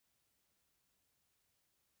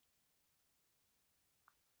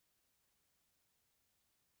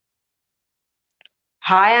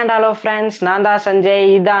Hi and hello friends, நான் தான் சஞ்சய்.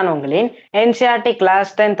 இதான் உங்களின் NCERT class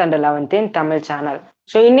 10th and 11th in Tamil channel.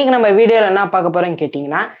 So இன்னைக்கு நம்ம வீடியோவில் என்ன பார்க்க போறோம்னு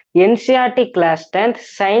கேட்டிங்கன்னா NCERT class 10th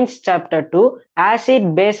science chapter 2 acid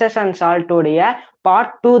bases and salt உடைய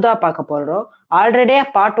பார்ட் 2 தான் பார்க்க போறோம். ஆல்ரெடியே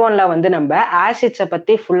பார்ட் 1ல வந்து நம்ம ஆசிட்ஸை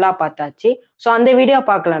பத்தி ஃபுல்லா பார்த்தாச்சு. ஸோ அந்த வீடியோ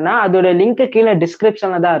பார்க்கலன்னா அதோட லிங்க் கீழே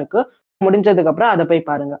டிஸ்கிரிப்ஷன்ல தான் இருக்கு. முடிஞ்சதுக்கு அப்புறம் அதை போய்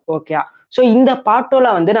பாருங்க. ஓகே. ஸோ இந்த பார்ட் 2ல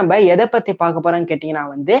வந்து நம்ம எதை பத்தி பார்க்க போறோம்னு கேட்டீங்கன்னா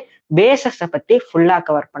வந்து பேசஸை பத்தி ஃபுல்லா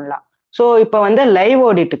கவர் பண்ணலாம். ஸோ இப்போ வந்து லைவ்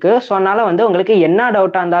ஓடிட்டுக்கு. ஸோ அதனால வந்து உங்களுக்கு என்ன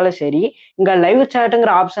டவுட்டா இருந்தாலும் சரி, இங்க லைவ்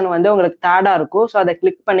சாட்டுங்கிற ஆப்ஷன் வந்து உங்களுக்கு தேர்டா இருக்கும். ஸோ அதை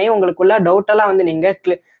கிளிக் பண்ணி உங்களுக்குள்ள டவுட் எல்லாம் வந்து நீங்க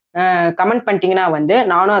கமெண்ட் பண்ணிட்டீங்கன்னா வந்து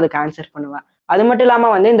நானும் அதுக்கு ஆன்சர் பண்ணுவேன். அது மட்டும்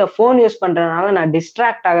இல்லாம வந்து இந்த போன் யூஸ் பண்றதுனால நான்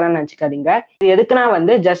டிஸ்ட்ராக்ட் ஆகிறேன்னு நினைச்சுக்காதீங்க. இது எதுக்குன்னா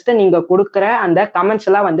வந்து ஜஸ்ட் நீங்க கொடுக்குற அந்த கமெண்ட்ஸ்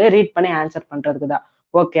எல்லாம் வந்து ரீட் பண்ணி ஆன்சர் பண்றதுக்கு தான்.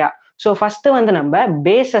 ஓகே. ஸோ ஃபர்ஸ்ட் வந்து நம்ம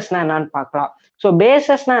பேசஸ்னா என்னன்னு பார்க்கலாம். ஸோ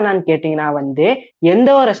பேசஸ்னா என்னன்னு கேட்டீங்கன்னா வந்து எந்த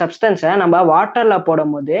ஒரு சப்ஸ்டன்ஸை நம்ம வாட்டர்ல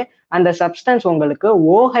போடும் போது அந்த சப்ஸ்டன்ஸ் உங்களுக்கு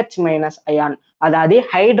OH மைனஸ் அயான், அதாவது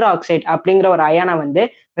ஹைட்ராக்சைடு அப்படிங்கிற ஒரு அயானை வந்து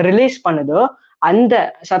ரிலீஸ் பண்ணுதோ அந்த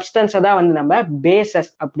சப்ஸ்டன்ஸை தான் வந்து நம்ம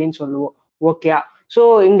பேசஸ் அப்படின்னு சொல்லுவோம். ஓகே. ஸோ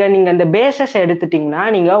இங்க நீங்க இந்த பேசஸ் எடுத்துட்டீங்கன்னா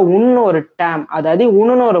நீங்க இன்னொரு டேம், அதாவது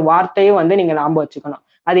இன்னொரு வார்த்தையும் வந்து நீங்க ஞாபகம் வச்சுக்கணும்.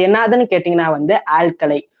 அது என்னதுன்னு கேட்டீங்கன்னா வந்து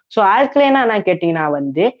ஆல்கலை. ஸோ ஆல்கலைனா என்ன கேட்டீங்கன்னா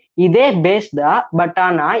வந்து இதே பேஸ் தான். பட்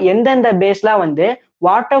ஆனா எந்தெந்த பேஸ்லாம் வந்து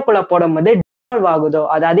வாட்டருக்குள்ள போடும் போது டிசால்வ் ஆகுதோ,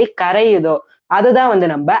 அதாவது கரையுதோ, அதுதான் வந்து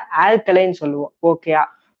நம்ம ஆல்கலைன்னு சொல்லுவோம். ஓகேயா.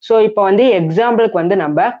 ஸோ இப்போ வந்து எக்ஸாம்பிளுக்கு வந்து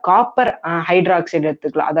நம்ம காப்பர் ஹைட்ராக்சைடு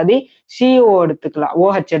எடுத்துக்கலாம், அதாவது CO எடுத்துக்கலாம்,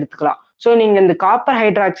 OH எடுத்துக்கலாம். ஸோ நீங்க இந்த காப்பர்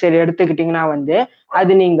ஹைட்ராக்சைடு எடுத்துக்கிட்டீங்கன்னா வந்து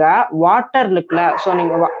அது நீங்க வாட்டர் இருக்குல்ல, ஸோ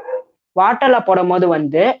நீங்க வாட்டர்ல போடும் போது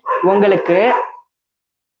வந்து உங்களுக்கு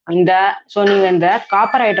நீங்க இந்த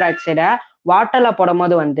காப்பர் ஹைட்ராக்சைடை வாட்டர்ல போடும்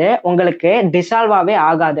போது வந்து உங்களுக்கு டிசால்வாவே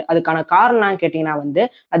ஆகாது. அதுக்கான காரணம் கேட்டீங்கன்னா வந்து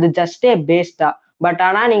அது ஜஸ்ட் ஏ பேஸ் தான். பட்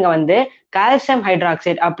ஆனா நீங்க வந்து கால்சியம்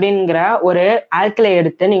ஹைட்ராக்சைடு அப்படிங்கிற ஒரு ஆல்கலை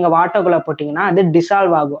எடுத்து நீங்க வாட்டருக்குள்ள போட்டீங்கன்னா அது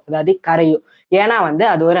டிசால்வ் ஆகும், அதாவது கரையும். ஏன்னா வந்து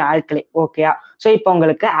அது ஒரு ஆல்கலை. ஓகேயா. ஸோ இப்போ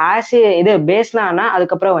உங்களுக்கு இது பேஸ்னா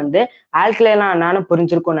அதுக்கப்புறம் வந்து ஆல்கலைலாம் என்னன்னு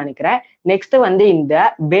புரிஞ்சிருக்கும்னு நினைக்கிறேன். நெக்ஸ்ட் வந்து இந்த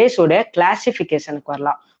பேஸோட கிளாசிபிகேஷனுக்கு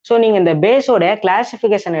வரலாம். ஸோ நீங்க இந்த பேஸோட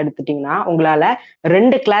கிளாசிபிகேஷன் எடுத்துட்டீங்கன்னா உங்களால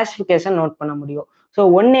 2 கிளாசிபிகேஷன் நோட் பண்ண முடியும். ஸோ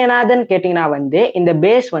ஒன்னு என்னதுன்னு கேட்டீங்கன்னா வந்து இந்த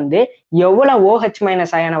பேஸ் வந்து எவ்வளவு OH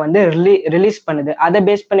மைனஸ் அயனை வந்து ரிலீஸ் பண்ணுது, அதை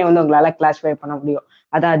பேஸ் பண்ணி வந்து உங்களால கிளாஸிஃபை பண்ண முடியும்.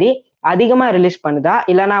 அதாவது அதிகமா ரிலீஸ் பண்ணுதா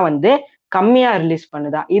இல்லைன்னா வந்து கம்மியா ரிலீஸ்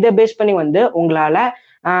பண்ணுதா, இதை பேஸ் பண்ணி வந்து உங்களால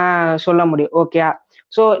சொல்ல முடியும். ஓகே.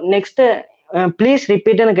 ஸோ நெக்ஸ்ட் ப்ளீஸ்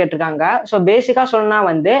ரிப்பீட்னு கேட்டிருக்காங்க. ஸோ பேசிக்கா சொல்லணும்னா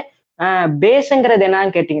வந்து பேஸுங்கிறது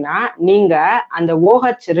என்னன்னு கேட்டீங்கன்னா நீங்க அந்த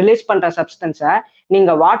OH ரிலீஸ் பண்ற சப்ஸ்டன்ஸை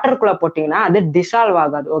நீங்க வாட்டருக்குள்ள போட்டீங்கன்னா அது டிசால்வ்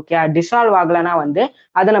ஆகாது. ஓகே. டிசால்வ் ஆகலைன்னா வந்து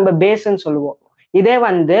அதை நம்ம பேஸ்ன்னு சொல்லுவோம். இதே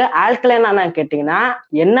வந்து ஆல்கலைனா கேட்டீங்கன்னா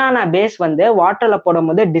என்னென்ன பேஸ் வந்து வாட்டர்ல போடும்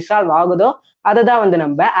போது டிசால்வ் ஆகுதோ அதுதான் வந்து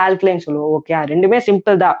நம்ம ஆல்கலைன்னு சொல்லுவோம். ஓகே. ரெண்டுமே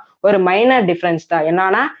சிம்பிள் தான், ஒரு மைனர் டிஃபரன்ஸ் தான்.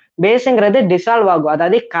 என்னன்னா பேஸுங்கிறது டிசால்வ் ஆகும்,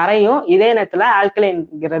 அதாவது கரையும். இதே நேரத்துல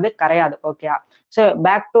ஆல்கலைன்ங்கிறது கரையாது. ஓகே. ஸோ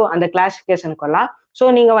பேக் டு அந்த கிளாசிபிகேஷனுக்கு வரலாம். ஸோ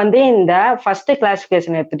நீங்க வந்து இந்த ஃபர்ஸ்ட்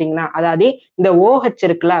கிளாசிபிகேஷன் எடுத்துட்டீங்கன்னா அதாவது இந்த OH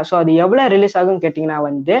இருக்குல்ல, ஸோ அது எவ்வளவு ரிலீஸ் ஆகும்னு கேட்டீங்கன்னா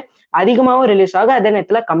வந்து அதிகமாகவும் ரிலீஸ் ஆகும், அதே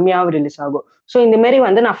நேரத்துல கம்மியாகவும் ரிலீஸ் ஆகும். ஸோ இந்த மாதிரி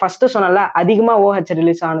வந்து நான் ஃபர்ஸ்ட் சொன்னல அதிகமா OH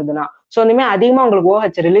ரிலீஸ் ஆனதுன்னா, ஸோ இந்த மாதிரி அதிகமா உங்களுக்கு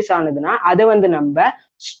OH ரிலீஸ் ஆனதுன்னா அதை வந்து நம்ம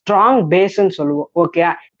ஸ்ட்ராங் பேஸ்ன்னு சொல்லுவோம். ஓகே.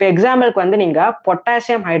 இப்போ எக்ஸாம்பிளுக்கு வந்து நீங்க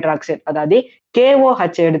பொட்டாசியம் ஹைட்ராக்சைடு அதாவது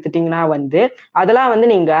KOH எடுத்துட்டீங்கன்னா வந்து அதெல்லாம் வந்து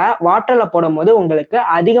நீங்க வாட்டர்ல போடும் போது உங்களுக்கு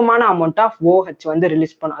அதிகமான அமௌண்ட் ஆஃப் OH வந்து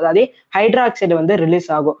ரிலீஸ் பண்ணும், அதாவது ஹைட்ராக்சைடு வந்து ரிலீஸ்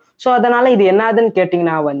ஆகும். ஸோ அதனால இது என்னதுன்னு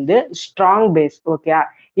கேட்டீங்கன்னா வந்து ஸ்ட்ராங் பேஸ். ஓகே.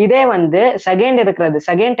 இதே வந்து செகண்ட்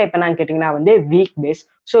டைப் என்னன்னு கேட்டீங்கன்னா வந்து வீக் பேஸ்.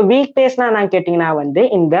 ஸோ வீக் பேஸ்னா என்னன்னு கேட்டீங்கன்னா வந்து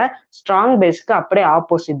இந்த ஸ்ட்ராங் பேஸ்க்கு அப்படியே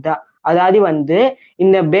ஆப்போசிட் தான். அதாவது வந்து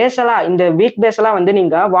இந்த வீக் பேஸ் எல்லாம் வந்து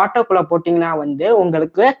நீங்க வாட்டருக்குள்ள போட்டீங்கன்னா வந்து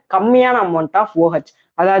உங்களுக்கு கம்மியான அமௌண்ட் ஆஃப் OH,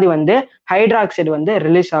 அதாவது வந்து ஹைட்ராக்சைடு வந்து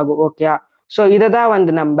ரிலீஸ் ஆகும். ஓகே. ஸோ இதை தான்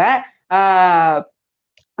வந்து நம்ம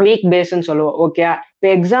வீக் பேஸ்ன்னு சொல்லுவோம். ஓகே. இப்போ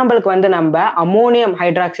எக்ஸாம்பிளுக்கு வந்து நம்ம அமோனியம்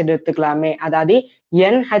ஹைட்ராக்சைடு எடுத்துக்கலாமே, அதாவது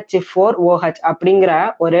NH4OH அப்படிங்கிற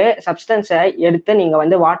ஒரு சப்ஸ்டன்ஸை எடுத்து நீங்க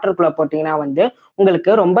வந்து வாட்டருக்குள்ள போட்டீங்கன்னா வந்து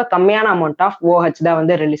உங்களுக்கு ரொம்ப கம்மியான அமௌண்ட் ஆஃப் OH தான்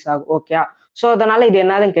வந்து ரிலீஸ் ஆகும். ஓகே. ஸோ அதனால இது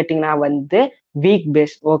என்னதுன்னு கேட்டீங்கன்னா வந்து வீக்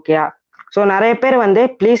பேஸ். ஓகே. ஸோ நிறைய பேர் வந்து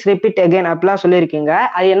ப்ளீஸ் ரிப்பீட் அகைன் அப்படிலாம் சொல்லியிருக்கீங்க.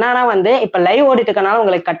 அது என்னன்னா வந்து இப்போ லைவ் ஓடிட்டு இருக்கனால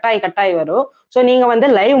உங்களுக்கு கட்டாயி வரும். ஸோ நீங்க வந்து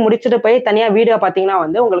லைவ் முடிச்சுட்டு போய் தனியா வீடியோ பார்த்தீங்கன்னா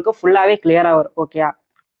வந்து உங்களுக்கு ஃபுல்லாவே கிளியரா வரும். ஓகே.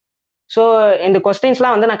 ஸோ இந்த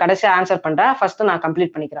கொஸ்டின்ஸ்லாம் வந்து நான் கடைசியாக ஆன்சர் பண்றேன். ஃபர்ஸ்ட் நான்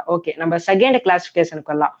கம்ப்ளீட் பண்ணிக்கிறேன். ஓகே. நம்ம செகண்ட்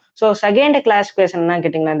கிளாசிபிகேஷனுக்கு வரலாம். ஸோ செகண்ட் கிளாசிபிகேஷன் என்ன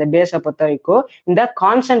கேட்டீங்கன்னா இந்த பேஸை பொறுத்த வரைக்கும் இந்த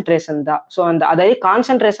கான்சென்ட்ரேஷன் தான். ஸோ அதாவது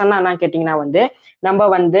கான்சென்ட்ரேஷன் என்ன கேட்டீங்கன்னா வந்து நம்ம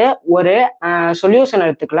வந்து ஒரு சொல்யூஷன்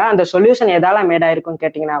எடுத்துக்கலாம். அந்த சொல்யூஷன் எதால மேட் ஆயிருக்கும்னு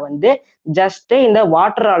கேட்டீங்கன்னா வந்து ஜஸ்ட் இந்த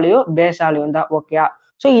வாட்டராலையும் பேஸாலையும் தான். ஓகே.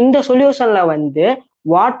 ஸோ இந்த சொல்யூஷன்ல வந்து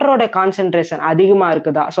வாட்டரோட கான்சென்ட்ரேஷன் அதிகமா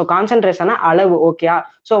இருக்குதா? ஸோ கான்சென்ட்ரேஷன்னா அளவு ஓகேயா?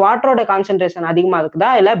 ஸோ வாட்டரோட கான்சென்ட்ரேஷன் அதிகமா இருக்குதா?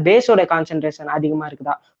 இல்ல பேஸோட கான்சென்ட்ரேஷன் அதிகமா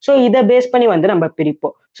இருக்குதா? ஸோ இத பேஸ் பண்ணி வந்து நம்ம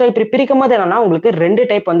பிரிப்போம். ஸோ இப்படி பிரிக்கும்போது என்னன்னா, உங்களுக்கு 2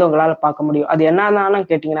 டைப் வந்து உங்களால பார்க்க முடியும். அது என்னென்னன்னு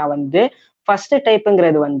கேட்டீங்கன்னா வந்து, ஃபர்ஸ்ட்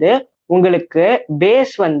டைப்ங்கிறது வந்து உங்களுக்கு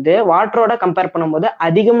பேஸ் வந்து வாட்டரோட கம்பேர் பண்ணும்போது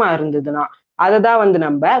அதிகமா இருந்ததுன்னா, அததான் வந்து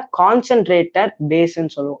நம்ப கான்சென்ட்ரேட்டட்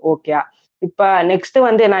பேஸ்ன்னு சொல்லுவோம். ஓகேயா? இப்ப நெக்ஸ்ட்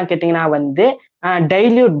வந்து என்னன்னு கேட்டீங்கன்னா வந்து,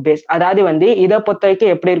 டைல்யூட் பேஸ். அதாவது வந்து இத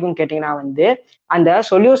பொறுத்தவரைக்கும் எப்படி இருக்கும்னு கேட்டீங்கன்னா வந்து, அந்த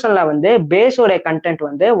சொல்யூஷன்ல வந்து பேஸோட கன்டென்ட்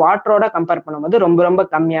வந்து வாட்டரோட கம்பேர் பண்ணும்போது ரொம்ப ரொம்ப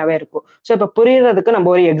கம்மியாவே இருக்கும். ஸோ இப்ப புரியறதுக்கு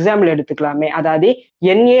நம்ம ஒரு எக்ஸாம்பிள் எடுத்துக்கலாமே. அதாவது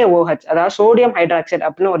NaOH அதாவது சோடியம் ஹைட்ராக்சைடு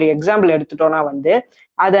அப்படின்னு ஒரு எக்ஸாம்பிள் எடுத்துட்டோம்னா வந்து,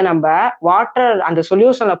 அத நம்ப வாட்டர் அந்த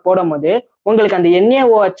சொல்யூஷன்ல போடும்போது, உங்களுக்கு அந்த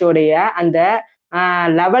NaOH உடைய அந்த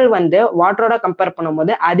லெவல் வந்து வாட்டரோட கம்பேர்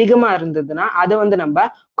பண்ணும்போது அதிகமா இருந்ததுன்னா, அது வந்து நம்ப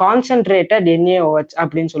கான்சென்ட்ரேட்டட் NaOH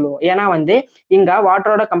அப்படின்னு சொல்லுவோம். ஏன்னா வந்து இங்க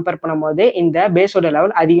வாட்டரோட கம்பேர் பண்ணும்போது இந்த பேஸோட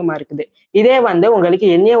லெவல் அதிகமா இருக்குது. இதே வந்து உங்களுக்கு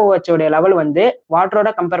NaOH உடைய லெவல் வந்து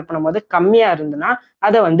வாட்டரோட கம்பேர் பண்ணும்போது கம்மியா இருந்ததுன்னா,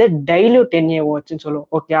 அத வந்து டைல்யூட் NaOHன்னு சொல்லுவோம்.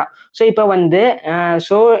 ஓகேயா? ஸோ இப்ப வந்து அ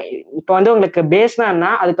ஸோ இப்ப வந்து உங்களுக்கு பேஸ்னா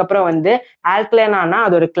என்ன? அதுக்கப்புறம் வந்து ஆல்கலைனா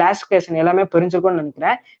அதோட கிளாசிஃபிகேஷன் எல்லாமே புரிஞ்சிருக்கும்னு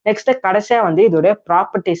நினைக்கிறேன். நெக்ஸ்ட் கடைசியா வந்து இதோட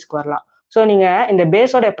ப்ராப்பர்ட்டீஸ்க்கு வரலாம். ஸோ நீங்க இந்த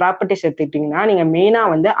பேஸோட ப்ராப்பர்ட்டீஸ் எடுத்துக்கிட்டீங்கன்னா, நீங்க மெயினா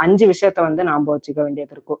வந்து 5 விஷயத்த வந்து ஞாபகம் வச்சுக்க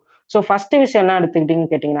வேண்டியது இருக்கும். ஸோ ஃபர்ஸ்ட் விஷயம் என்ன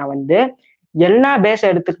எடுத்துக்கிட்டீங்கன்னு கேட்டீங்கன்னா வந்து, எல்லா பேஸ்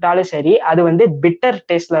எடுத்துக்கிட்டாலும் சரி, அது வந்து பிட்டர்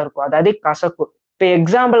டேஸ்ட்ல இருக்கும். அதாவது கசக்கும். இப்ப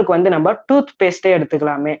எக்ஸாம்பிளுக்கு வந்து நம்ம டூத் பேஸ்ட்டே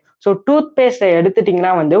எடுத்துக்கலாமே. ஸோ டூத் பேஸ்ட்ட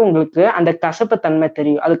எடுத்துட்டீங்கன்னா வந்து உங்களுக்கு அந்த கசப்பு தன்மை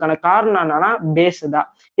தெரியும். அதுக்கான காரணம் என்னன்னா பேஸ் தான்.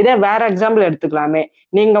 இதே வேற எக்ஸாம்பிள் எடுத்துக்கலாமே.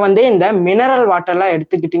 நீங்க வந்து இந்த மினரல் வாட்டர்லாம்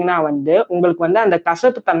எடுத்துக்கிட்டீங்கன்னா வந்து, உங்களுக்கு வந்து அந்த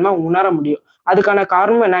கசப்பு தன்மை உணர முடியும். அதுக்கான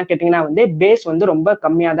காரணம் என்னன்னு கேட்டீங்கன்னா வந்து, பேஸ் வந்து ரொம்ப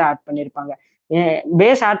கம்மியா தான் ஆட் பண்ணியிருப்பாங்க. ஏ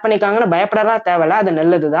பேஸ் ஆட் பண்ணியிருக்காங்கன்னு பயப்படலாம் தேவையில்ல. அது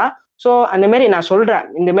நல்லதுதான். ஸோ அந்த மாரி நான் சொல்றேன்.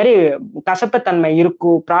 இந்த மாரி கசப்புத்தன்மை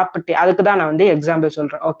இருக்கும், ப்ராப்பர்ட்டி அதுக்கு தான் நான் வந்து எக்ஸாம்பிள்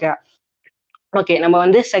சொல்றேன். ஓகே. ஓகே. நம்ம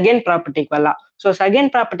வந்து செகண்ட் ப்ராப்பர்ட்டிக்கு வரலாம். ஸோ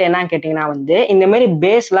செகண்ட் ப்ராப்பர்ட்டி என்னன்னு கேட்டீங்கன்னா வந்து, இந்த மாரி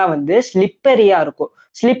பேஸ்லாம் வந்து ஸ்லிப்பரியா இருக்கும்.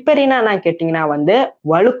 ஸ்லிப்பரின்னா என்னன்னு கேட்டீங்கன்னா வந்து,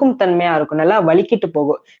 வழுக்கும் தன்மையா இருக்கும். நல்லா வழுக்கிட்டு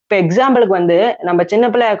போகும். இப்ப எக்ஸாம்பிளுக்கு வந்து நம்ம சின்ன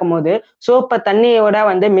பிள்ளையா இருக்கும்போது, சோப்ப தண்ணியோட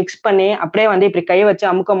வந்து மிக்ஸ் பண்ணி, அப்படியே வந்து இப்படி கை வச்சு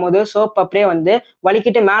அமுக்கும்போது, சோப் அப்படியே வந்து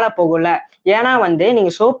வழுக்கிட்டு மேல போகும்ல. ஏன்னா வந்து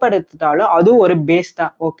நீங்க சோப் எடுத்துட்டாலும் அதுவும் ஒரு பேஸ்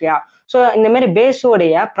தான். ஓகேயா? ஸோ இந்த மாரி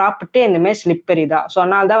பேஸோடைய ப்ராப்பர்ட்டி இந்த மாரி ஸ்லிப்பரி தான். ஸோ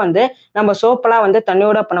அதனால தான் வந்து நம்ம சோப்பெல்லாம் வந்து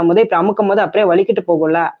தண்ணியோட பண்ணும்போது, இப்படி அமுக்கும்போது அப்படியே வலிக்கிட்டு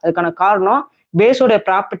போகும்ல. அதுக்கான காரணம் பேஸோட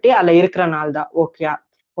ப்ராப்பர்ட்டி அதுல இருக்கிறனால தான். ஓகேயா?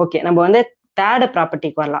 ஓகே. நம்ம வந்து 3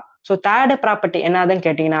 ப்ராப்பர்ட்டிக்கு வரலாம். ஸோ 3 ப்ராப்பர்ட்டி என்னதுன்னு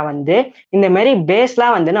கேட்டீங்கன்னா வந்து, இந்த மாரி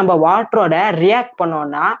பேஸ்லாம் வந்து நம்ம வாட்டரோட ரியாக்ட்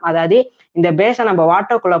பண்ணோம்னா, அதாவது இந்த பேஸ நம்ம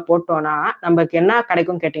வாட்டருக்குள்ள போட்டோம்னா, நமக்கு என்ன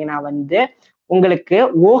கிடைக்கும்னு கேட்டீங்கன்னா வந்து, உங்களுக்கு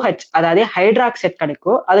OH அதாவது ஹைட்ராக்சைட்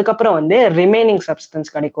கிடைக்கும். அதுக்கப்புறம் வந்து ரிமைனிங்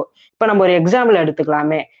சப்ஸ்டன்ஸ் கிடைக்கும். இப்ப நம்ம ஒரு எக்ஸாம்பிள்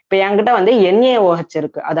எடுத்துக்கலாமே. இப்ப என்கிட்ட வந்து NaOH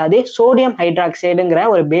இருக்கு. அதாவது சோடியம் ஹைட்ராக்சைடுங்கிற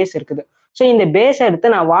ஒரு பேஸ் இருக்குது. ஸோ இந்த பேஸ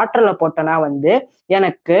எடுத்து நான் வாட்டர்ல போட்டேன்னா வந்து,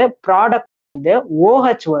 எனக்கு ப்ராடக்ட் வந்து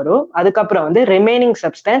OH வரும். அதுக்கப்புறம் வந்து ரிமைனிங்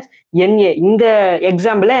சப்ஸ்டன்ஸ் Na. இந்த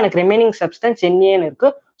எக்ஸாம்பிள்ல எனக்கு ரிமைனிங் சப்ஸ்டன்ஸ் Naன்னு இருக்கு.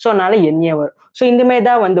 ஸோ அதனால Na வரும். ஸோ இந்த மாரி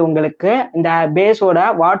தான் வந்து உங்களுக்கு இந்த பேஸோட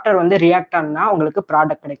வாட்டர் வந்து ரியாக்ட் ஆனா உங்களுக்கு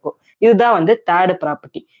ப்ராடக்ட் கிடைக்கும். இதுதான் வந்து 3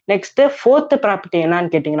 ப்ராப்பர்ட்டி. நெக்ஸ்ட் 4த் ப்ராப்பர்ட்டி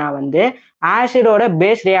என்னன்னு கேட்டீங்கன்னா வந்து, ஆசிடோட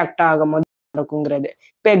பேஸ் ரியாக்ட் ஆகும்போது நடக்குங்கிறது.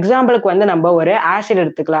 இப்ப எக்ஸாம்பிளுக்கு வந்து நம்ம ஒரு ஆசிட்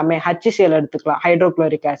எடுத்துக்கலாமே, HCl எடுத்துக்கலாம்.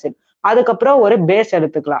 Hydrochloric acid. அதுக்கப்புறம் ஒரு பேஸ்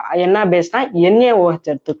எடுத்துக்கலாம். என்ன பேஸ்னா NaOH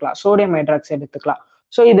எடுத்துக்கலாம். சோடியம் ஹைட்ராக்சைடு எடுத்துக்கலாம்.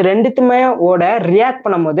 ஸோ இது 2த்துமே ரியாக்ட்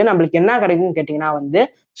பண்ணும்போது நம்மளுக்கு என்ன கிடைக்கும்னு கேட்டீங்கன்னா வந்து,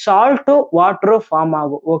 சால்ட்டும் வாட்டரும் ஃபார்ம்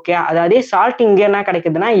ஆகும். ஓகே. அதாவது சால்ட் இங்க என்ன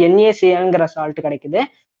கிடைக்குதுன்னா, NaClங்கிற சால்ட் கிடைக்குது.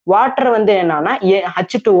 வாட்டர் வந்து என்னன்னா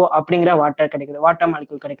H2O அப்படிங்கிற வாட்டர் கிடைக்குது. வாட்டர்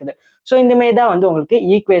மாலிக்யூல் கிடைக்குது. ஸோ இந்த மாரி தான் வந்து உங்களுக்கு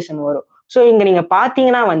ஈக்குவேஷன் வரும். ஸோ இங்க நீங்க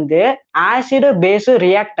பார்த்தீங்கன்னா வந்து ஆசிடும் பேஸும்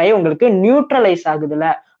ரியாக்ட் ஆகி உங்களுக்கு நியூட்ரலைஸ் ஆகுதுல்ல.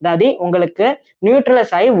 அதாவது உங்களுக்கு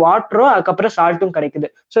நியூட்ரலைஸ் ஆகி வாட்டரும் அதுக்கப்புறம் சால்ட்டும் கிடைக்குது.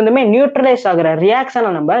 ஸோ இந்த மாதிரி நியூட்ரலைஸ் ஆகுற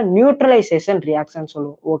ரியாக்ஷனை நம்ம நியூட்ரலைசேஷன் ரியாக்ஷன்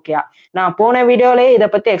சொல்லுவோம். ஓகேயா? நான் போன வீடியோலயே இதை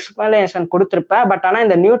பத்தி எக்ஸ்பிளனேஷன் கொடுத்திருப்பேன். பட் ஆனா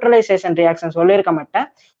இந்த நியூட்ரலைசேஷன் ரியாக்ஷன் சொல்லியிருக்க மாட்டேன்.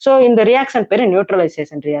 ஸோ இந்த ரியாக்ஷன் பேரு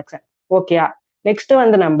நியூட்ரலைசேஷன் ரியாக்ஷன். ஓகேயா? நெக்ஸ்ட்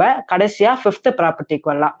வந்து நம்ம கடைசியா 5th ப்ராப்பர்ட்டிக்கு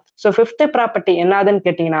வரலாம். ஸோ 5th ப்ராப்பர்ட்டி என்னதுன்னு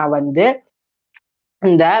கேட்டீங்கன்னா வந்து,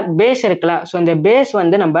 இந்த பேஸ் இருக்குல்ல. ஸோ இந்த பேஸ்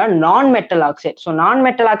வந்து நம்ம நான் மெட்டல் ஆக்சைடு. ஸோ நான்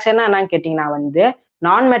மெட்டல் ஆக்சைடுனா என்னன்னு கேட்டீங்கன்னா வந்து,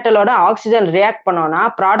 நான் மெட்டலோட ஆக்ஸிஜன் ரியாக்ட் பண்ணோம்னா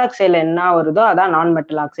ப்ராடக்ட் சைடுல என்ன வருதோ அதான் நான்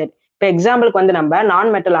மெட்டல் ஆக்சைடு. இப்போ எக்ஸாம்பிளுக்கு வந்து நம்ம நான்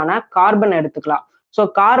மெட்டலான கார்பன் எடுத்துக்கலாம். ஸோ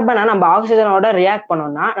கார்பனை நம்ம ஆக்சிஜனோட ரியாக்ட்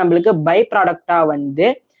பண்ணோம்னா நம்மளுக்கு பை ப்ராடக்டா வந்து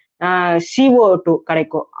CO2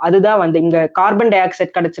 கிடைக்கும். அதுதான் வந்து இங்க கார்பன் டை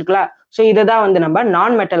ஆக்சைடு கிடைச்சிருக்குல்ல. ஸோ இதுதான் வந்து நம்ம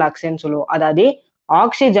நான் மெட்டல் ஆக்சைடுன்னு சொல்லுவோம். அதாவது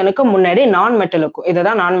ஆக்சிஜனுக்கு முன்னாடி நான் மெட்டலுக்கும்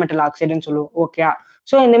இதுதான் நான் மெட்டல் ஆக்சைடுன்னு சொல்லுவோம். ஓகே.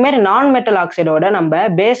 ஸோ இந்த மாதிரி நான் மெட்டல் ஆக்சைடோட நம்ம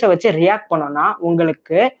பேஸை வச்சு ரியாக்ட் பண்ணோம்னா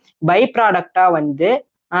உங்களுக்கு பை ப்ராடக்டா வந்து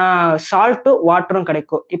சால்ட்டும் வாட்டரும்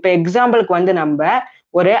கிடைக்கும். இப்ப எக்ஸாம்பிளுக்கு வந்து நம்ம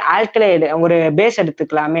ஒரு ஆல்கலைடு ஒரு பேஸ்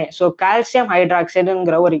எடுத்துக்கலாமே. ஸோ கால்சியம்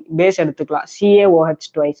ஹைட்ராக்சைடுங்கிற ஒரு பேஸ் எடுத்துக்கலாம். CaOH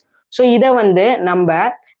twice. ஸோ இத வந்து நம்ப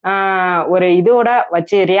ஒரு இதோட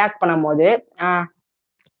வச்சு ரியாக்ட் பண்ணும்போது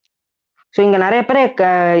ஸோ இங்க நெறைய பேரு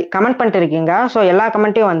கமெண்ட் பண்ணிட்டு இருக்கீங்க. ஸோ எல்லா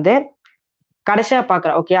கமெண்ட்டையும் வந்து கடைசியா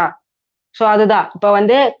பார்க்குறேன். ஓகேயா? ஸோ அதுதான். இப்ப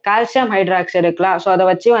வந்து கால்சியம் ஹைட்ராக்சைடு இருக்குல்ல. ஸோ அத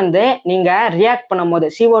வச்சு வந்து நீங்க ரியாக்ட் பண்ணும்போது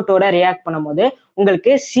CO2 ஓட ரியாக்ட் பண்ணும்போது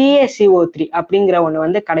உங்களுக்கு CaCO3 அப்படிங்கிற ஒண்ணு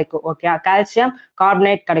வந்து கிடைக்கும். ஓகேயா? கால்சியம்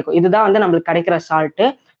கார்பனேட் கிடைக்கும். இதுதான் வந்து நம்மளுக்கு கிடைக்கிற சால்ட்.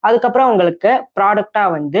 அதுக்கப்புறம் உங்களுக்கு ப்ராடக்ட்டா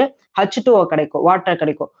வந்து H2O கிடைக்கும். வாட்டர்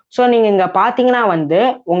கிடைக்கும். ஸோ நீங்க இங்க பார்த்தீங்கன்னா வந்து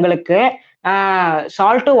உங்களுக்கு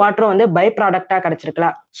சால்ட்டும் வாட்டரும் வந்து பை ப்ராடக்ட்டா கிடைச்சிருக்குல்ல.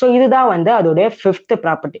 ஸோ இதுதான் வந்து அதோடைய 5த்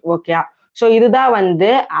ப்ராப்பர்ட்டி. ஓகேயா? ஸோ இதுதான் வந்து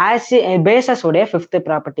பேசஸ் உடைய 5த்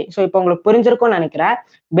ப்ராப்பர்ட்டி. ஸோ இப்போ உங்களுக்கு புரிஞ்சிருக்கும்னு நினைக்கிறேன்.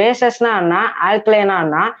 பேசஸ்னா என்ன, ஆல்கலைனா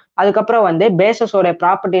என்ன, அதுக்கப்புறம் வந்து பேசஸோட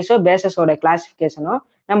ப்ராப்பர்ட்டிஸும் பேசஸோட கிளாசிஃபிகேஷனும்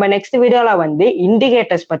நம்ம நெக்ஸ்ட் வீடியோல வந்து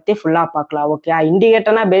இண்டிகேட்டர்ஸ் பத்தி ஃபுல்லா பார்க்கலாம். ஓகே,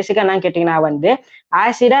 இண்டிகேட்டர்னா பேசிக்கா என்ன கேட்டீங்கன்னா வந்து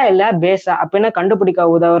ஆசிடா இல்ல பேஸா அப்படின்னு கண்டுபிடிக்க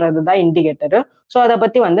உதவுறது தான் இண்டிகேட்டர். ஸோ அதை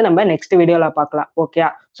பத்தி வந்து நம்ம நெக்ஸ்ட் வீடியோல பார்க்கலாம். ஓகே,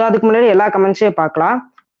 ஸோ அதுக்கு முன்னாடி எல்லா கமெண்ட்ஸையும் பார்க்கலாம்.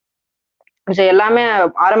 ஸோ எல்லாமே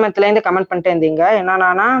ஆரம்பத்துல இருந்து கமெண்ட் பண்ணிட்டே இருந்தீங்க.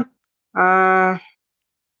 என்னன்னா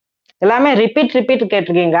எல்லாமே ரிப்பீட்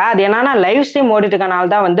கேட்டிருக்கீங்க. அது என்னன்னா லைவ் ஸ்ட்ரீம் ஓடிட்டு இருக்கனால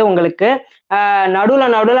தான் வந்து உங்களுக்கு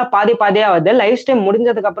நடுவுல பாதி பாதியா வருது. லைவ் ஸ்ட்ரீம்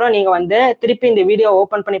முடிஞ்சதுக்கு அப்புறம் நீங்க வந்து திருப்பி இந்த வீடியோ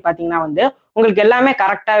ஓபன் பண்ணி பாத்தீங்கன்னா வந்து உங்களுக்கு எல்லாமே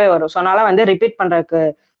கரெக்டாவே வரும். ஸோ அதனால வந்து ரிப்பீட் பண்றதுக்கு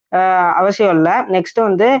அவசியம் இல்லை. நெக்ஸ்ட்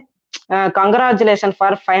வந்து congratulation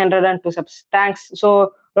for 502 subs. Thanks. So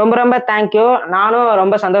ரொம்ப தேங்க்யூ. நானும்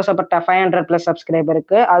ரொம்ப சந்தோஷப்பட்டேன் 500+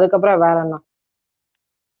 சப்ஸ்கிரைபருக்கு. அதுக்கப்புறம் வேற என்ன,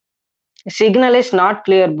 signal is not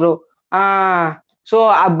clear bro. So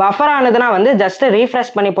buffer ஆனதுன்னா வந்து ஜஸ்ட்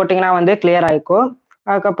ரீஃப்ரெஷ் பண்ணி போட்டிங்கன்னா வந்து கிளியர் ஆயிக்கும்.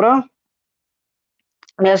 அதுக்கப்புறம்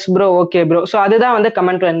S bro, okay bro. So அதுதான் வந்து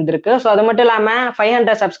கமெண்ட் வந்திருக்கு. ஸோ அது மட்டும் இல்லாம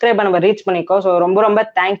 500 சப்ஸ்கிரைபர் நம்ம ரீச் பண்ணிக்கோ. ஸோ ரொம்ப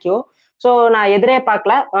தேங்க்யூ. ஸோ நான் எதிரே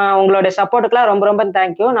பார்க்கல. உங்களுடைய சப்போர்ட்டுக்குலாம் ரொம்ப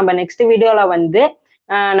தேங்க்யூ. நம்ம நெக்ஸ்ட் வீடியோல வந்து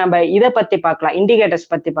நம்ம இதை பத்தி பார்க்கலாம், இண்டிகேட்டர்ஸ்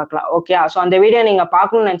பத்தி பார்க்கலாம். ஓகே, ஸோ அந்த வீடியோ நீங்க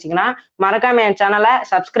பார்க்கணும்னு நினைச்சீங்கன்னா மறக்காம என் சேனலை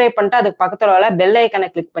சப்ஸ்கிரைப் பண்ணிட்டு அதுக்கு பக்கத்துல உள்ள பெல் ஐக்கனை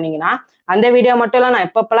கிளிக் பண்ணீங்கன்னா அந்த வீடியோ மட்டும் இல்ல, நான்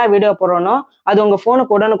எப்பப்பெல்லாம் வீடியோ போடுறேனோ அது உங்க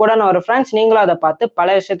போனுக்கு உடனுக்குடன் ஒரு ஃப்ரெண்ட்ஸ் நீங்களும் அதை பார்த்து பல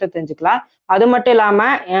விஷயத்த தெரிஞ்சுக்கலாம். அது மட்டும் இல்லாம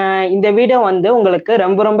இந்த வீடியோ வந்து உங்களுக்கு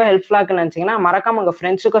ரொம்ப ஹெல்ப்ஃபுல்லா இருக்குன்னு நினைச்சீங்கன்னா மறக்காம உங்க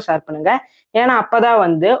ஃப்ரெண்ட்ஸுக்கும் ஷேர் பண்ணுங்க. ஏன்னா அப்பதான்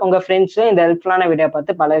வந்து உங்க ஃப்ரெண்ட்ஸும் இந்த ஹெல்ப்ஃபுல்லான வீடியோ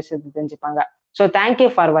பார்த்து பல விஷயத்தை தெரிஞ்சுப்பாங்க. ஸோ தேங்க்யூ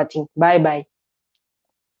ஃபார் வாட்சிங். பை.